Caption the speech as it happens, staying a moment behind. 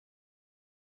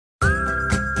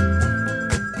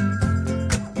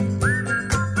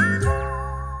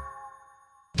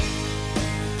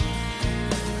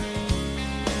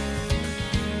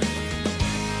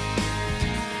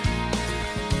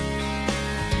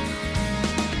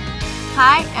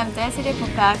Hi, I'm Desiree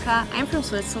Popelka. I'm from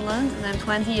Switzerland and I'm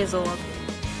 20 years old.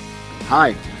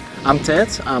 Hi, I'm Ted.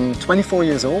 I'm 24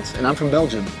 years old and I'm from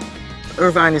Belgium.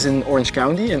 Irvine is in Orange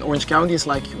County, and Orange County is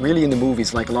like really in the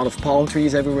movies, like a lot of palm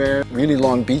trees everywhere, really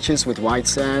long beaches with white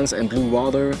sands and blue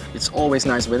water. It's always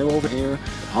nice weather over here.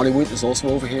 Hollywood is also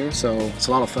over here, so it's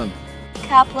a lot of fun.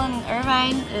 Kaplan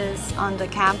Irvine is on the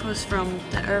campus from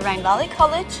the Irvine Valley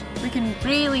College. We can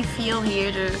really feel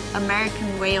here the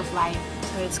American way of life,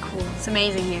 so it's cool. It's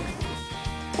amazing here.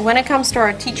 When it comes to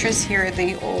our teachers here,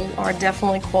 they all are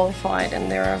definitely qualified and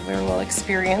they are very well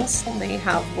experienced. They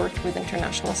have worked with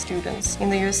international students in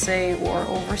the USA or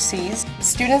overseas.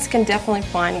 Students can definitely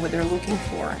find what they're looking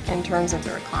for in terms of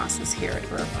their classes here at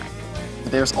Irvine.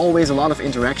 There's always a lot of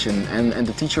interaction, and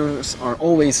the teachers are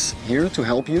always here to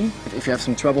help you. If you have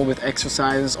some trouble with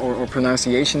exercises or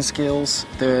pronunciation skills,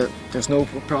 there's no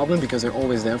problem because they're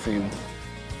always there for you.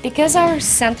 Because our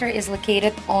center is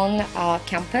located on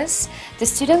campus, the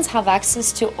students have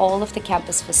access to all of the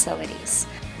campus facilities.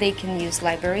 They can use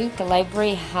library. The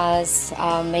library has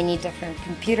many different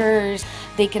computers.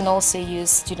 They can also use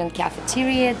student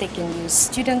cafeteria. They can use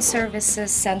student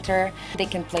services center. They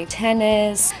can play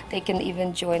tennis. They can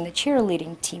even join the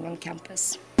cheerleading team on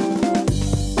campus.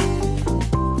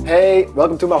 Hey,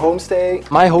 welcome to my homestay.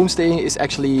 My homestay is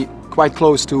actually quite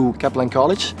close to Kaplan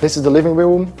College. This is the living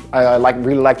room. I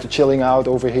really like to chilling out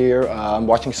over here,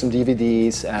 watching some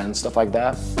DVDs and stuff like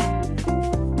that.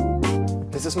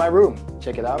 This is my room.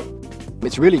 Check it out.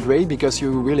 It's really great because you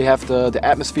really have the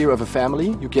atmosphere of a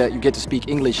family. You get to speak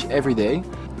English every day.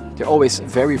 They're always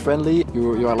very friendly.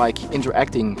 You are like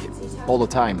interacting all the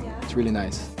time. It's really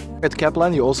nice. At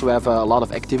Kaplan you also have a lot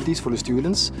of activities for the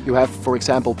students. You have, for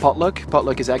example, potluck.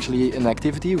 Potluck is actually an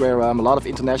activity where a lot of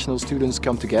international students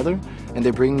come together and they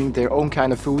bring their own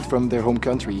kind of food from their home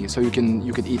country. So you can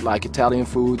eat like Italian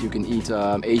food, you can eat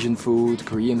Asian food,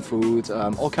 Korean food,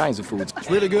 all kinds of food. It's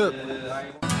really good.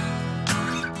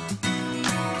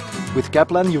 With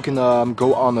Kaplan you can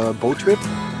go on a boat trip.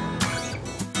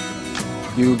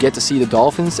 You get to see the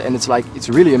dolphins, and it's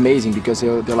really amazing because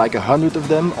there are like 100 of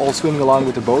them all swimming along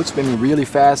with the boat, swimming really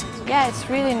fast. Yeah, it's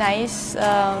really nice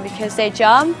because they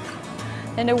jump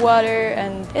in the water,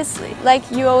 and it's like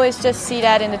you always just see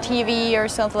that in the TV or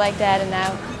something like that, and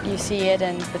now you see it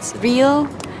and it's real,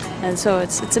 and so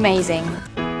it's amazing.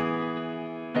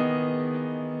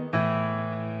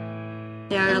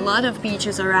 There are a lot of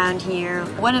beaches around here.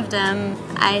 One of them,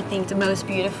 I think the most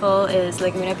beautiful, is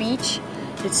Laguna Beach.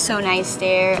 It's so nice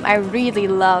there. I really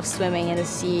love swimming in the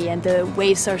sea, and the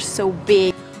waves are so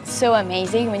big. It's so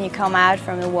amazing when you come out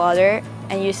from the water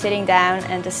and you're sitting down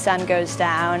and the sun goes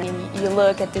down and you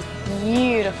look at this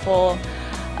beautiful,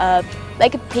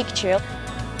 like a picture.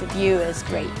 The view is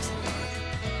great.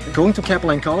 Going to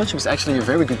Kaplan College was actually a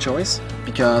very good choice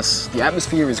because the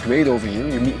atmosphere is great over here.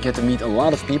 You get to meet a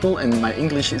lot of people, and my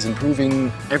English is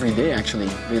improving every day actually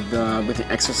with the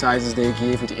exercises they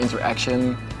give, with the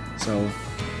interaction. So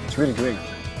it's really great.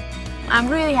 I'm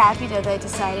really happy that I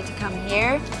decided to come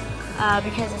here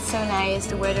because it's so nice,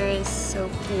 the weather is so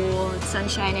cool, it's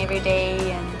sunshine every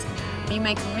day, and we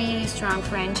make really strong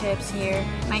friendships here.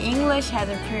 My English has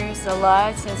improved a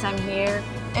lot since I'm here.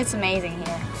 It's amazing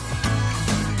here.